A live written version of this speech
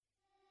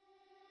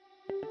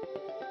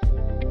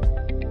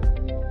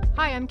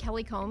Hi, I'm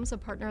Kelly Combs, a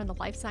partner in the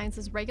Life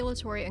Sciences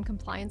Regulatory and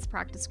Compliance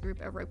Practice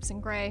Group at Ropes &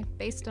 Gray,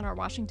 based in our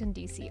Washington,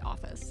 D.C.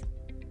 office.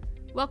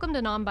 Welcome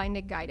to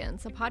Non-Binding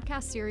Guidance, a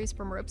podcast series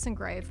from Ropes &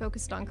 Gray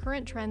focused on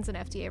current trends in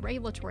FDA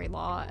regulatory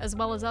law, as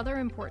well as other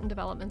important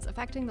developments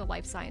affecting the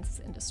life sciences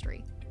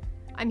industry.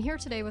 I'm here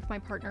today with my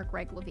partner,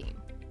 Greg Levine.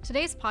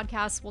 Today's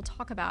podcast will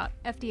talk about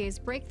FDA's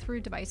Breakthrough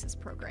Devices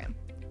Program.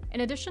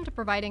 In addition to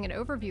providing an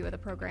overview of the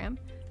program,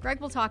 Greg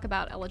will talk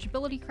about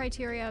eligibility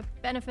criteria,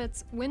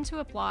 benefits, when to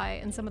apply,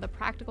 and some of the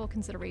practical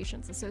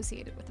considerations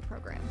associated with the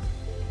program.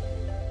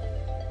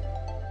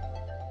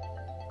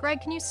 Greg,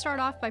 can you start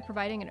off by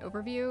providing an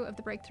overview of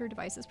the Breakthrough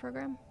Devices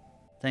Program?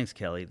 Thanks,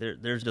 Kelly.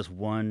 There's just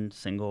one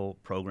single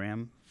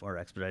program for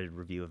expedited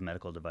review of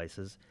medical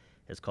devices.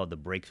 It's called the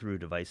Breakthrough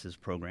Devices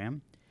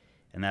Program,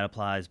 and that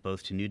applies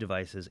both to new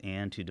devices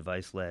and to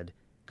device-led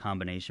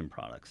combination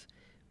products.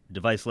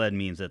 Device-led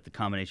means that the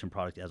combination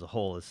product as a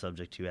whole is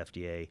subject to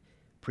FDA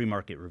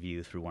pre-market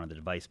review through one of the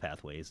device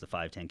pathways, the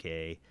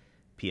 510K,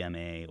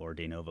 PMA, or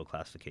de novo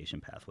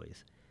classification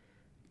pathways.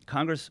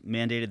 Congress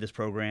mandated this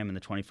program in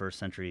the 21st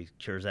Century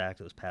Cures Act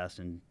that was passed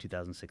in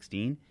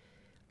 2016,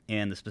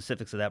 and the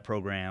specifics of that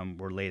program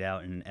were laid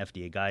out in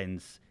FDA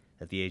guidance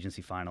that the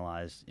agency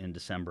finalized in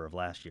December of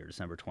last year,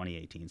 December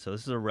 2018. So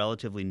this is a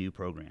relatively new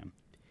program.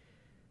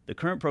 The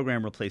current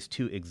program replaced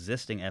two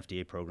existing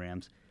FDA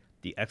programs,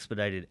 the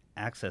Expedited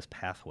Access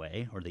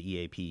Pathway, or the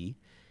EAP,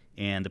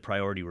 and the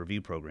Priority Review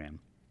Program.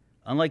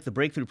 Unlike the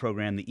Breakthrough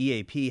Program, the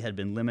EAP had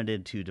been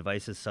limited to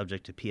devices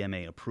subject to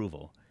PMA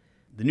approval.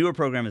 The newer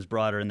program is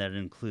broader in that it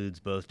includes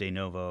both de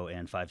novo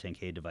and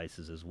 510K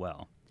devices as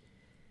well.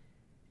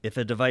 If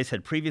a device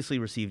had previously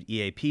received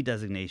EAP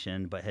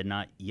designation but had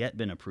not yet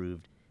been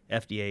approved,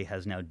 FDA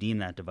has now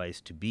deemed that device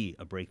to be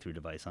a breakthrough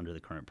device under the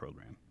current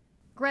program.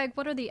 Greg,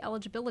 what are the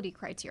eligibility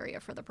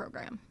criteria for the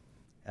program?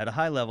 At a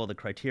high level, the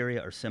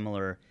criteria are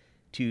similar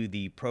to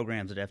the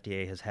programs that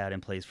FDA has had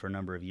in place for a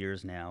number of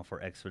years now for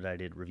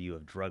expedited review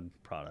of drug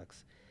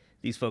products.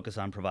 These focus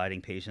on providing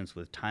patients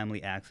with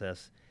timely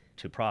access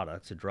to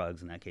products, to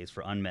drugs in that case,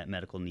 for unmet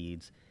medical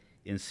needs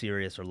in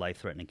serious or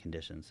life-threatening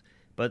conditions.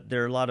 But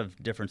there are a lot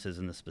of differences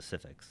in the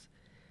specifics.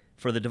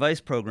 For the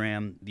device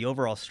program, the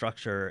overall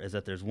structure is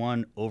that there's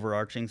one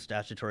overarching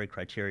statutory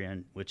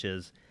criterion, which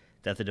is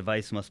that the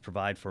device must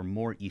provide for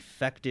more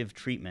effective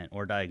treatment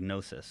or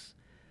diagnosis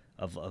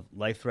of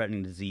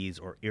life-threatening disease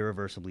or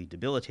irreversibly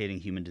debilitating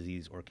human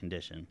disease or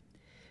condition.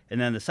 And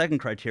then the second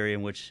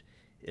criterion, which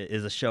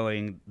is a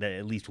showing that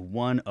at least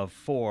one of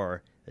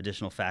four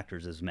additional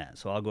factors is met.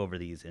 So I'll go over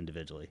these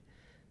individually.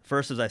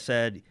 First, as I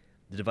said,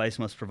 the device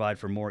must provide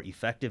for more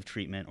effective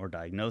treatment or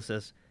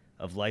diagnosis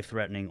of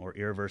life-threatening or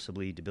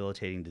irreversibly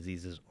debilitating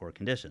diseases or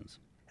conditions.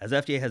 As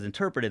FDA has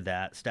interpreted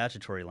that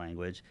statutory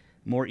language,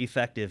 more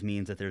effective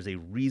means that there's a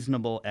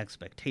reasonable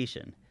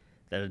expectation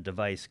that a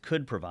device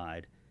could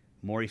provide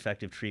more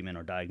effective treatment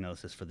or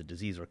diagnosis for the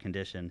disease or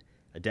condition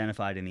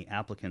identified in the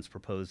applicant's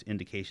proposed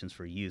indications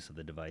for use of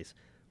the device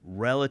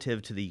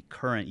relative to the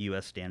current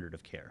U.S. standard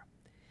of care.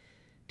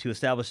 To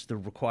establish the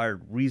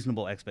required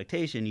reasonable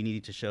expectation, you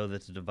need to show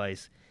that the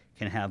device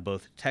can have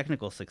both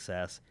technical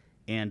success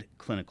and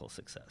clinical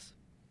success.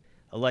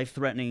 A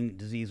life-threatening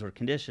disease or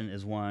condition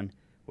is one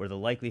where the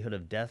likelihood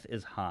of death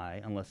is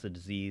high unless the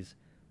disease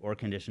or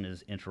condition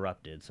is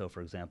interrupted, so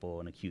for example,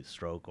 an acute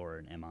stroke or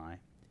an MI.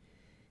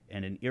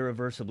 And an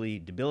irreversibly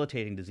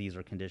debilitating disease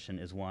or condition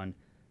is one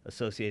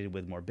associated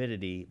with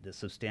morbidity that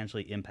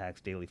substantially impacts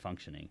daily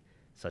functioning,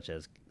 such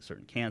as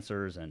certain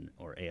cancers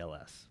or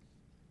ALS.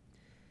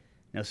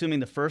 Now, assuming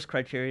the first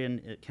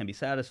criterion can be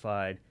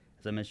satisfied,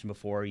 as I mentioned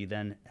before, you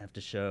then have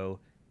to show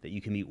that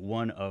you can meet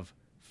one of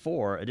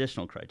four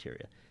additional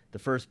criteria. The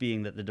first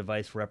being that the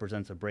device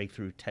represents a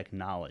breakthrough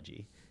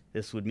technology.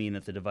 This would mean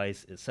that the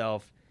device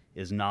itself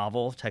is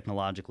novel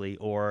technologically,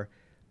 or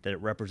that it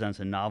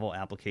represents a novel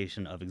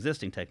application of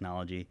existing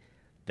technology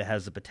that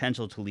has the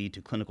potential to lead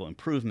to clinical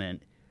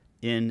improvement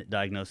in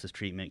diagnosis,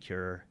 treatment,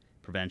 cure,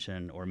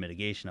 prevention, or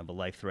mitigation of a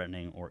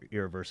life-threatening or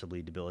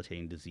irreversibly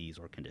debilitating disease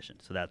or condition.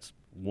 So that's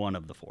one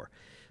of the four.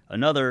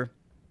 Another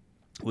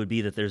would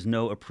be that there's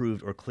no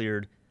approved or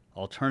cleared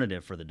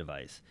alternative for the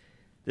device.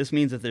 This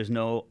means that there's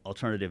no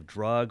alternative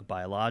drug,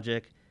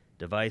 biologic,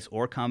 device,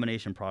 or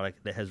combination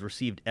product that has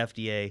received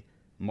FDA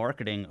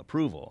marketing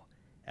approval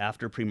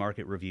after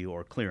pre-market review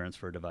or clearance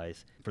for a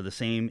device for the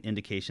same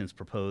indications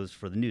proposed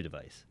for the new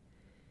device.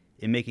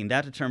 In making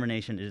that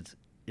determination, it's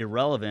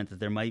irrelevant that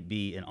there might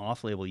be an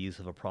off-label use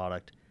of a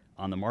product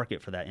on the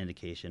market for that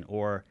indication,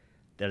 or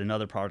that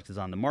another product is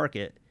on the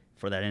market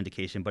for that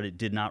indication, but it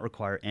did not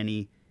require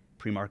any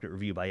pre-market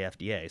review by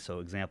FDA. So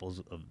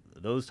examples of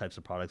those types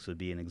of products would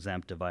be an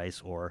exempt device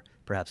or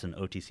perhaps an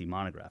OTC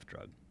monograph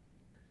drug.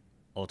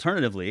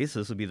 Alternatively, so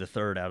this would be the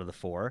third out of the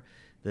four,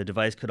 the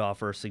device could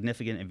offer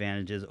significant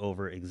advantages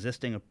over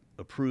existing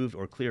approved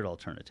or cleared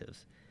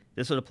alternatives.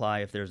 This would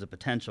apply if there's a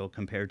potential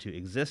compared to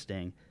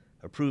existing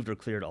approved or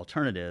cleared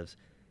alternatives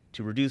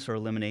to reduce or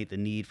eliminate the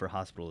need for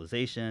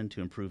hospitalization,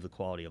 to improve the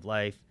quality of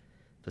life,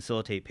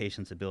 facilitate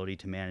patients' ability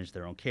to manage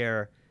their own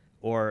care,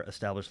 or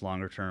establish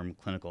longer-term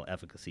clinical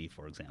efficacy,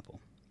 for example.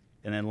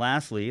 And then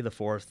lastly, the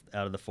fourth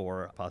out of the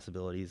four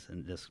possibilities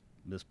in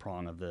this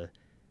prong of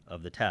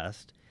the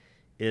test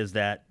is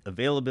that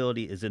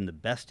availability is in the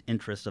best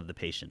interest of the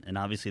patient. And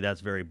obviously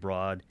that's very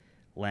broad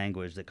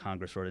language that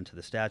Congress wrote into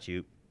the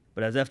statute.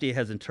 But as FDA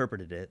has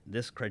interpreted it,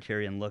 this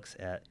criterion looks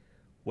at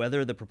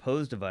whether the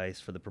proposed device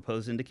for the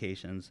proposed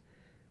indications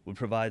would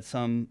provide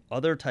some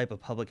other type of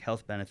public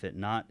health benefit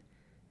not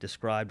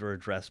described or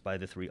addressed by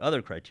the three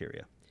other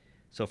criteria.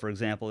 So for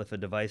example, if a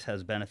device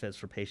has benefits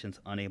for patients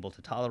unable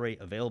to tolerate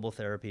available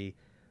therapy,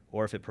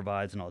 or if it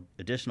provides an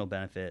additional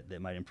benefit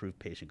that might improve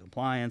patient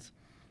compliance,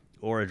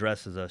 or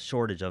addresses a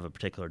shortage of a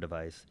particular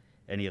device,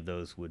 any of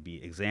those would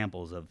be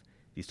examples of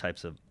these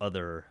types of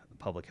other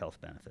public health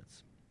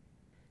benefits.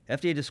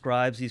 FDA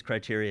describes these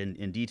criteria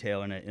in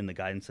detail in the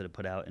guidance that it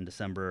put out in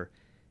December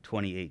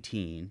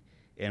 2018.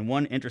 And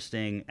one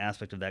interesting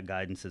aspect of that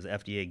guidance is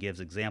FDA gives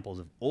examples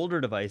of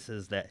older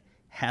devices that,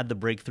 had the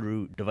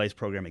breakthrough device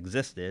program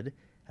existed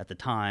at the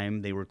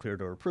time they were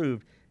cleared or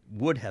approved,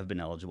 would have been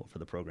eligible for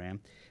the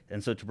program.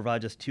 And so to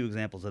provide just two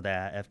examples of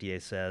that,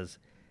 FDA says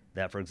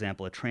that, for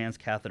example, a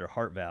transcatheter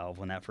heart valve,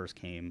 when that first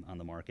came on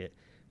the market,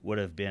 would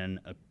have been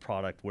a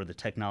product where the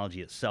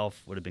technology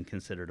itself would have been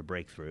considered a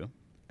breakthrough.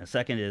 And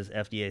second is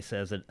FDA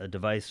says that a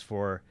device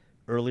for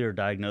earlier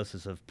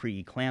diagnosis of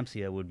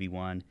preeclampsia would be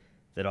one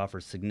that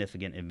offers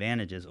significant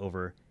advantages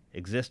over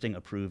existing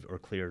approved or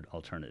cleared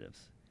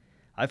alternatives.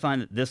 I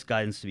find that this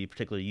guidance to be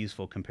particularly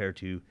useful compared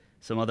to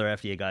some other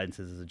FDA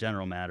guidances as a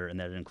general matter, and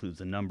that it includes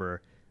a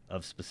number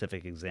of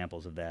specific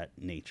examples of that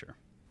nature.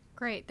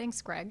 Great,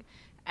 thanks, Greg.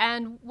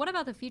 And what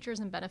about the features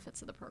and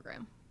benefits of the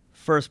program?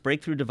 First,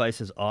 breakthrough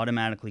devices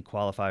automatically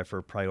qualify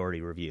for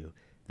priority review.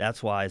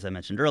 That's why, as I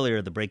mentioned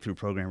earlier, the breakthrough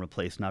program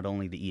replaced not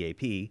only the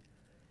EAP,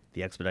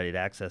 the expedited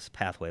access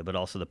pathway, but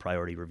also the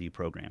priority review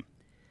program.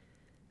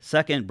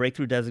 Second,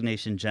 breakthrough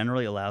designation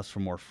generally allows for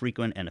more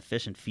frequent and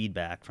efficient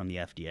feedback from the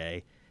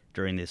FDA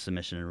during the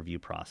submission and review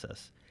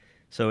process.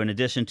 So in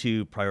addition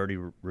to priority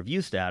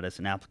review status,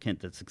 an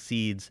applicant that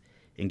succeeds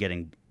in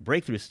getting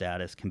breakthrough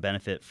status can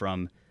benefit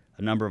from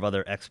a number of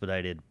other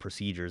expedited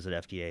procedures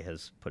that FDA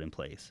has put in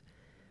place.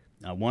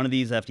 One of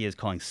these FDA is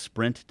calling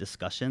sprint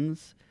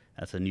discussions.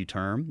 That's a new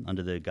term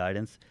under the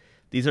guidance.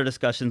 These are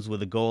discussions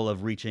with the goal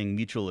of reaching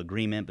mutual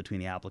agreement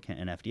between the applicant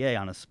and FDA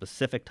on a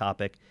specific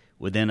topic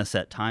within a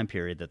set time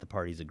period that the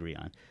parties agree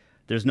on.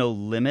 There's no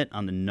limit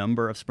on the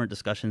number of sprint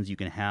discussions you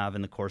can have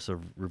in the course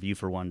of review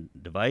for one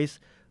device,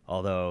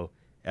 although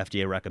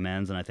FDA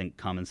recommends, and I think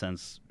common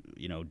sense,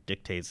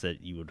 dictates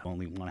that you would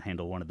only want to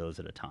handle one of those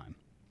at a time.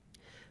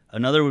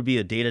 Another would be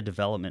a data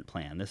development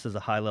plan. This is a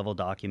high-level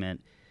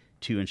document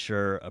to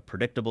ensure a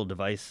predictable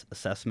device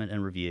assessment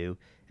and review,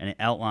 and it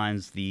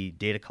outlines the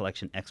data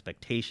collection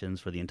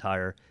expectations for the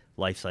entire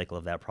life cycle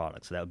of that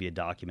product. So that would be a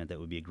document that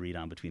would be agreed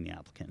on between the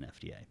applicant and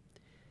FDA.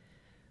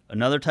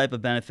 Another type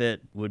of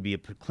benefit would be a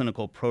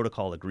clinical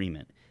protocol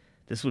agreement.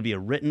 This would be a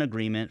written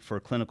agreement for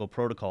clinical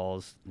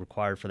protocols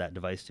required for that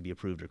device to be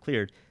approved or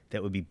cleared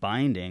that would be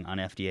binding on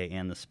FDA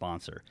and the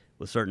sponsor,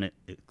 with certain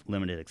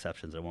limited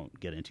exceptions I won't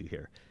get into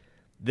here.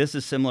 This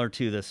is similar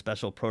to the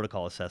special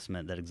protocol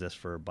assessment that exists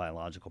for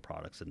biological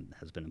products and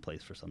has been in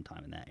place for some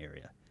time in that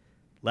area.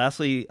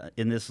 Lastly,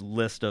 in this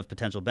list of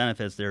potential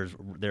benefits, there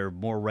are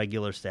more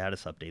regular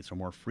status updates or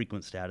more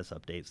frequent status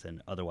updates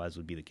than otherwise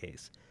would be the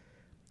case.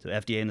 So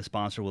FDA and the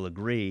sponsor will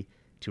agree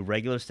to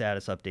regular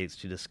status updates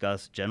to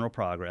discuss general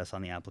progress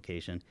on the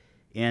application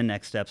and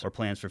next steps or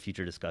plans for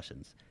future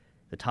discussions.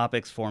 The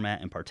topics,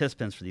 format, and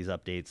participants for these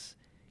updates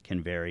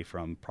can vary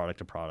from product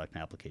to product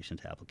and application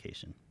to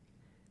application.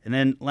 And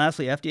then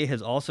lastly, FDA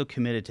has also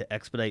committed to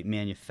expedite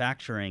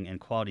manufacturing and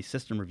quality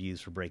system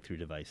reviews for breakthrough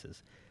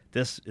devices.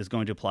 This is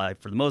going to apply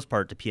for the most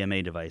part to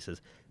PMA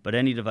devices, but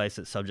any device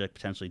that's subject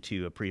potentially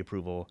to a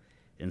pre-approval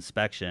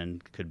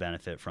inspection could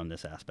benefit from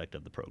this aspect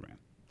of the program.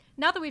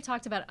 Now that we've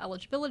talked about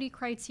eligibility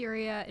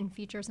criteria and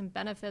features and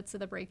benefits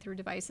of the Breakthrough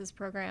Devices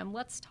program,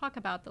 let's talk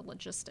about the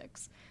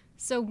logistics.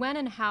 So when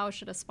and how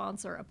should a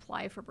sponsor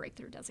apply for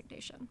breakthrough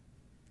designation?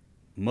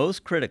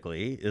 Most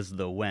critically is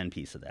the when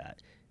piece of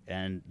that.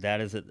 And that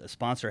is that a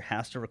sponsor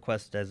has to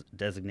request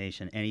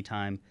designation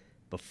anytime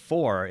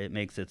before it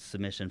makes its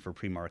submission for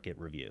pre-market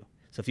review.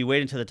 So if you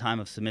wait until the time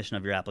of submission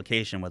of your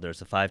application, whether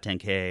it's a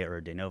 510K or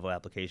a de novo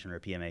application or a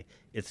PMA,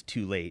 it's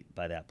too late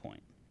by that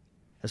point.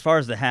 As far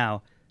as the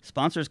how,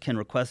 sponsors can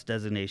request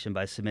designation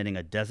by submitting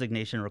a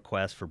designation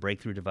request for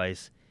breakthrough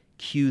device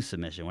Q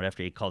submission, what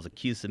FDA calls a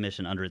Q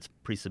submission under its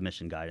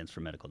pre-submission guidance for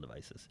medical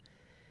devices.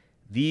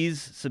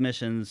 These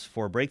submissions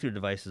for breakthrough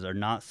devices are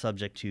not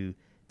subject to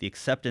the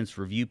acceptance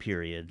review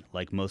period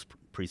like most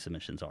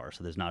pre-submissions are.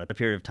 So there's not a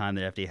period of time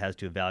that FDA has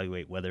to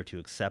evaluate whether to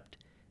accept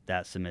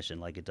that submission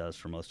like it does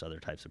for most other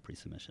types of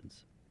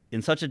pre-submissions.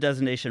 In such a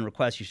designation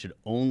request, you should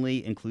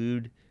only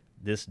include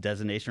this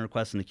designation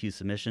request in the Q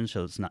submission,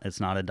 so it's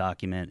not a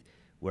document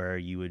where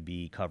you would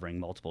be covering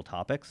multiple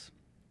topics.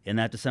 And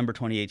that December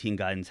 2018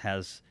 guidance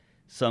has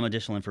some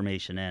additional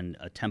information and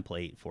a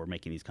template for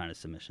making these kind of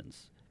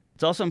submissions.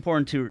 It's also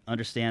important to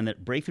understand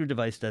that breakthrough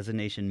device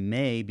designation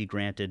may be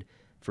granted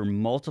for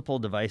multiple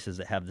devices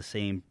that have the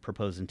same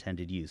proposed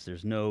intended use.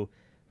 There's no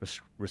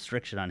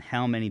restriction on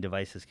how many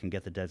devices can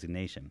get the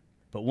designation.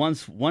 But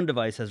once one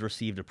device has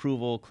received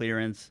approval,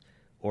 clearance,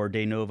 or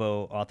de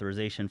novo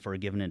authorization for a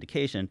given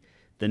indication,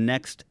 the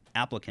next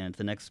applicant,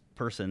 the next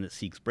person that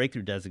seeks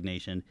breakthrough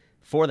designation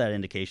for that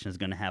indication is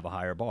going to have a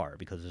higher bar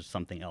because there's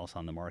something else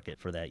on the market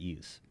for that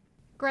use.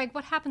 Greg,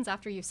 what happens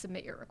after you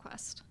submit your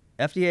request?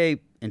 FDA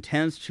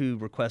intends to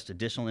request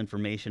additional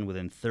information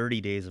within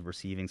 30 days of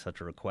receiving such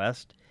a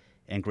request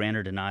and grant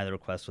or deny the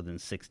request within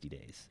 60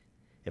 days.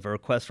 If a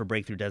request for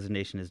breakthrough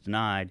designation is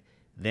denied,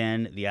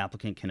 then the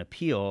applicant can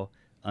appeal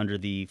under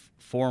the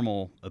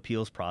formal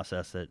appeals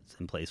process that's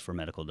in place for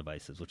medical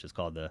devices, which is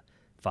called the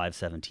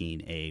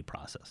 517A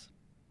process.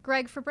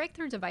 Greg, for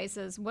breakthrough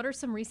devices, what are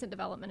some recent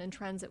development and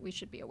trends that we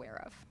should be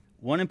aware of?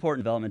 One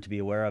important development to be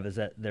aware of is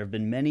that there have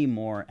been many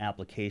more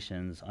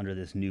applications under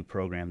this new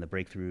program, the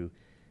Breakthrough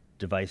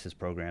Devices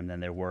Program, than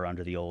there were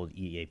under the old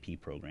EAP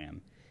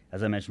program.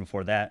 As I mentioned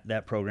before,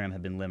 that program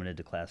had been limited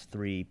to Class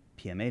 3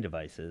 PMA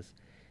devices.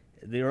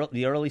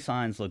 The early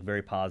signs look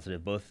very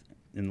positive, both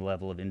in the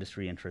level of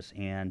industry interest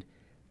and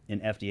in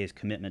FDA's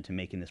commitment to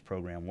making this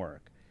program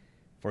work.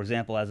 For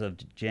example, as of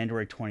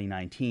January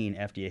 2019,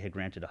 FDA had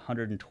granted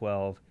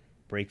 112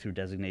 breakthrough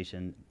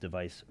designation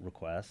device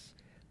requests.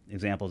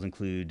 Examples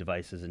include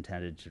devices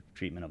intended for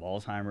treatment of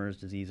Alzheimer's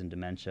disease and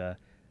dementia,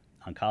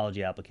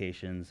 oncology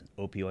applications,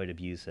 opioid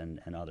abuse, and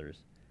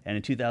others. And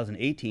in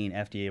 2018,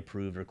 FDA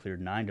approved or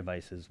cleared 9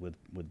 devices with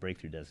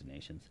breakthrough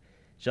designations.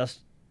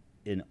 Just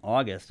in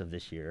August of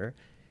this year,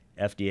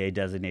 FDA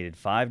designated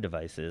 5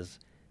 devices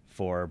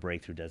for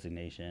breakthrough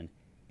designation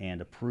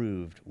and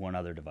approved 1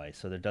 other device.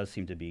 So there does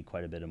seem to be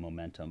quite a bit of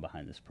momentum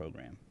behind this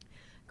program.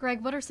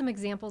 Greg, what are some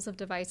examples of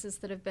devices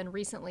that have been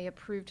recently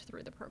approved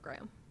through the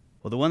program?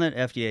 Well, the one that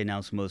FDA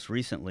announced most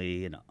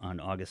recently on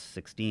August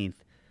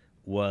 16th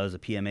was a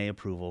PMA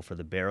approval for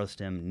the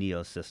Barostim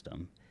Neo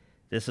system.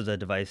 This is a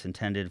device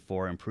intended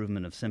for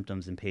improvement of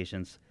symptoms in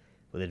patients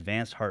with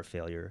advanced heart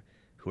failure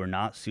who are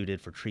not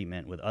suited for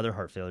treatment with other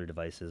heart failure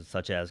devices,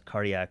 such as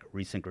cardiac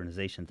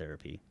resynchronization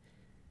therapy.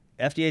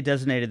 FDA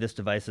designated this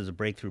device as a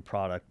breakthrough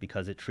product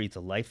because it treats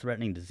a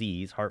life-threatening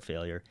disease, heart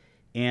failure,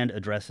 and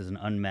addresses an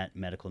unmet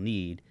medical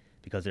need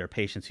because there are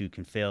patients who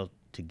can fail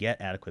to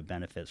get adequate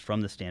benefits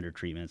from the standard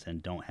treatments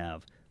and don't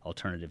have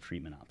alternative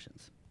treatment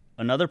options.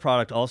 Another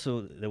product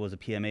also that was a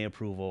PMA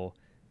approval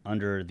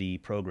under the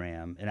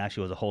program, and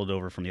actually was a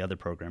holdover from the other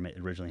program, it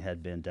originally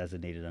had been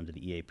designated under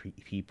the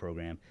EAP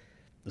program,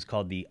 was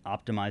called the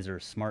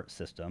Optimizer Smart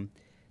System.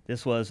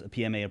 This was a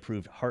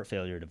PMA-approved heart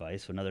failure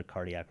device, so another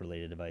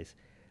cardiac-related device,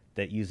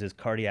 that uses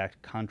cardiac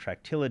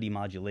contractility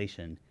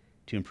modulation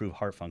to improve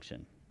heart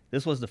function.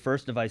 This was the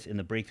first device in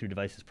the Breakthrough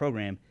Devices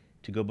program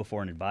to go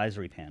before an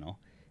advisory panel.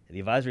 The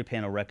advisory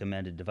panel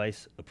recommended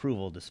device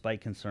approval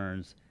despite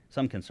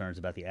some concerns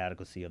about the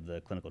adequacy of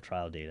the clinical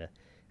trial data,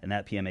 and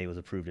that PMA was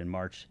approved in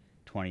March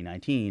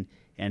 2019,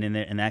 and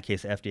in that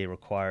case, FDA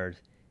required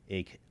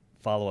a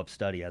follow-up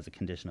study as a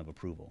condition of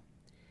approval.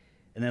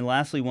 And then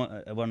lastly,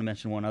 I want to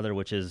mention one other,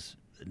 which was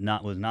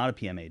not a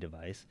PMA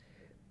device,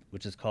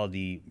 which is called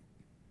the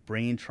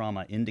Brain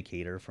Trauma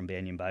Indicator from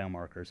Banyan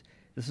Biomarkers.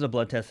 This is a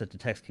blood test that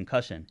detects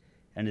concussion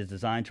and is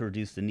designed to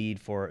reduce the need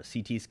for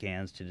CT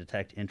scans to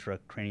detect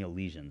intracranial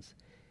lesions.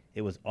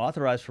 It was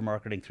authorized for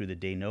marketing through the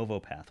de novo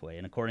pathway,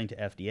 and according to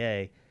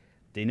FDA,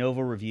 de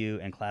novo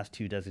review and Class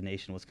 2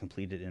 designation was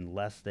completed in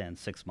less than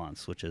 6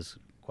 months, which is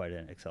quite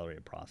an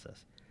accelerated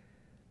process.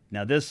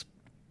 Now, this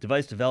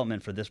device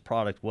development for this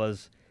product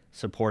was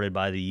supported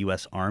by the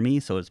U.S. Army,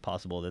 so it's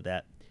possible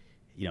that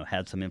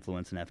had some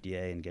influence in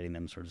FDA and getting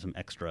them sort of some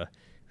extra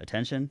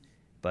attention.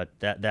 But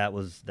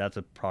that's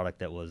a product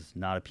that was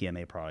not a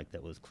PMA product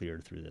that was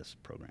cleared through this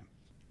program.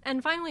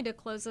 And finally, to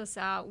close us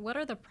out, what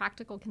are the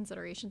practical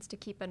considerations to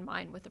keep in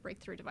mind with the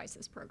Breakthrough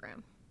Devices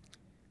program?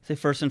 So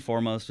first and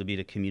foremost would be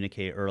to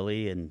communicate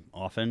early and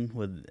often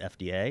with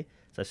FDA.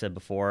 As I said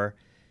before,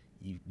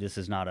 this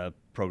is not a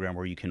program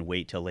where you can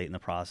wait till late in the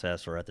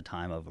process or at the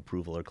time of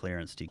approval or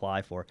clearance to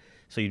apply for.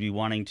 So you'd be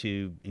wanting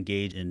to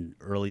engage in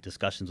early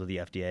discussions with the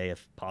FDA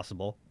if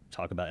possible,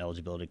 talk about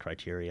eligibility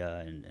criteria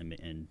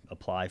and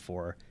apply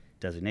for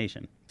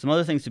designation. Some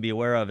other things to be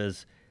aware of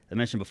is, I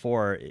mentioned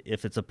before,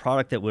 if it's a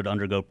product that would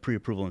undergo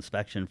pre-approval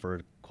inspection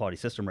for quality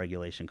system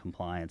regulation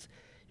compliance,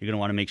 you're going to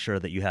want to make sure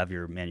that you have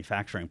your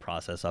manufacturing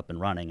process up and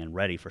running and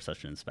ready for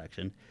such an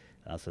inspection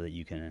so that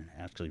you can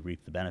actually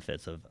reap the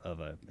benefits of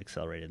an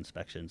accelerated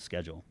inspection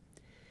schedule.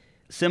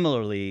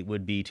 Similarly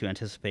would be to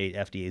anticipate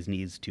FDA's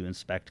needs to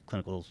inspect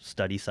clinical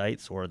study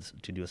sites or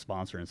to do a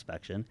sponsor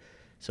inspection.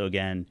 So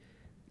again,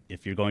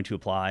 if you're going to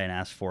apply and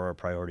ask for a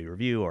priority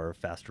review or a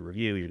faster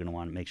review, you're going to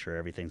want to make sure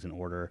everything's in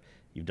order,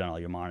 you've done all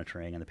your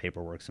monitoring and the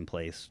paperwork's in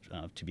place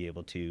to be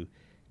able to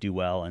do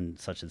well in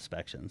such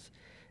inspections.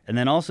 And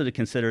then also to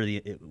consider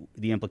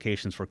the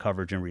implications for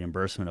coverage and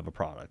reimbursement of a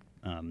product.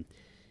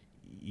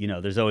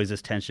 There's always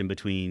this tension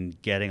between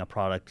getting a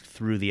product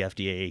through the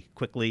FDA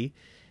quickly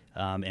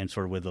and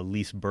sort of with the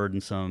least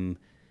burdensome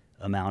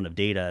amount of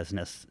data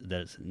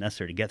that's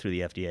necessary to get through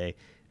the FDA,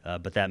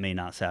 but that may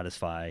not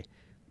satisfy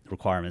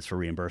requirements for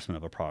reimbursement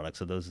of a product.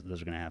 So those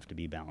are going to have to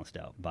be balanced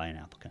out by an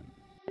applicant.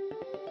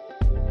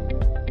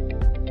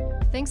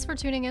 Thanks for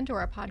tuning into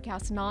our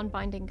podcast,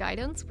 Non-Binding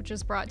Guidance, which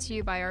is brought to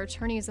you by our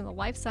attorneys in the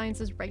Life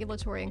Sciences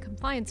Regulatory and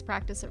Compliance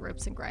practice at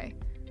Ropes & Gray.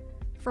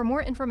 For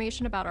more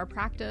information about our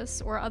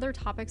practice or other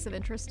topics of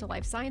interest to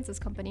life sciences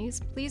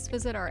companies, please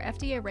visit our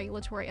FDA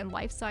Regulatory and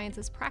Life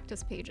Sciences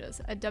practice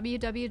pages at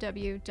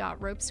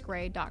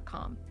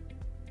www.ropesgray.com.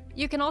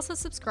 You can also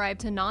subscribe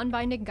to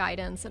Non-Binding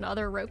Guidance and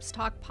other Ropes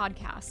Talk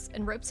podcasts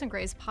in Ropes &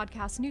 Gray's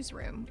podcast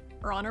newsroom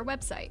or on our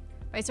website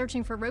by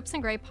searching for Ropes &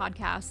 Gray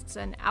Podcasts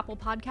in Apple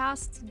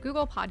Podcasts,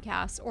 Google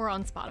Podcasts, or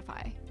on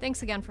Spotify.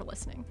 Thanks again for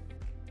listening.